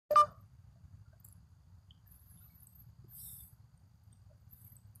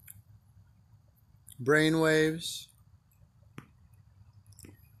brainwaves,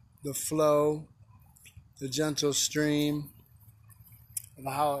 the flow, the gentle stream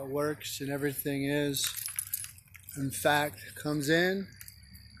of how it works and everything is. In fact, comes in.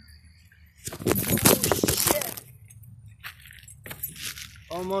 Oh shit!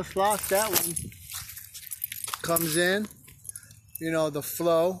 Almost lost that one. Comes in, you know, the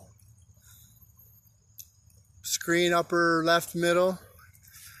flow. Screen upper left middle,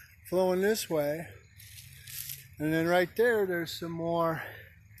 flowing this way. And then right there, there's some more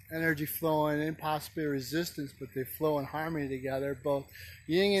energy flowing in, possibly resistance, but they flow in harmony together, both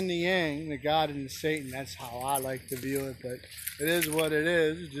yin and the yang, the God and the Satan. That's how I like to view it, but it is what it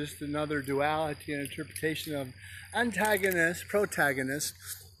is, just another duality and interpretation of antagonist, protagonist,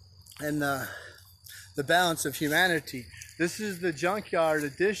 and the balance of humanity. This is the Junkyard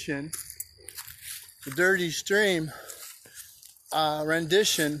edition, the Dirty Stream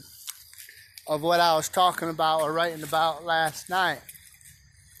rendition of what I was talking about or writing about last night.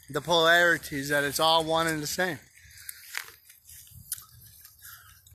 The polarities, that it's all one and the same.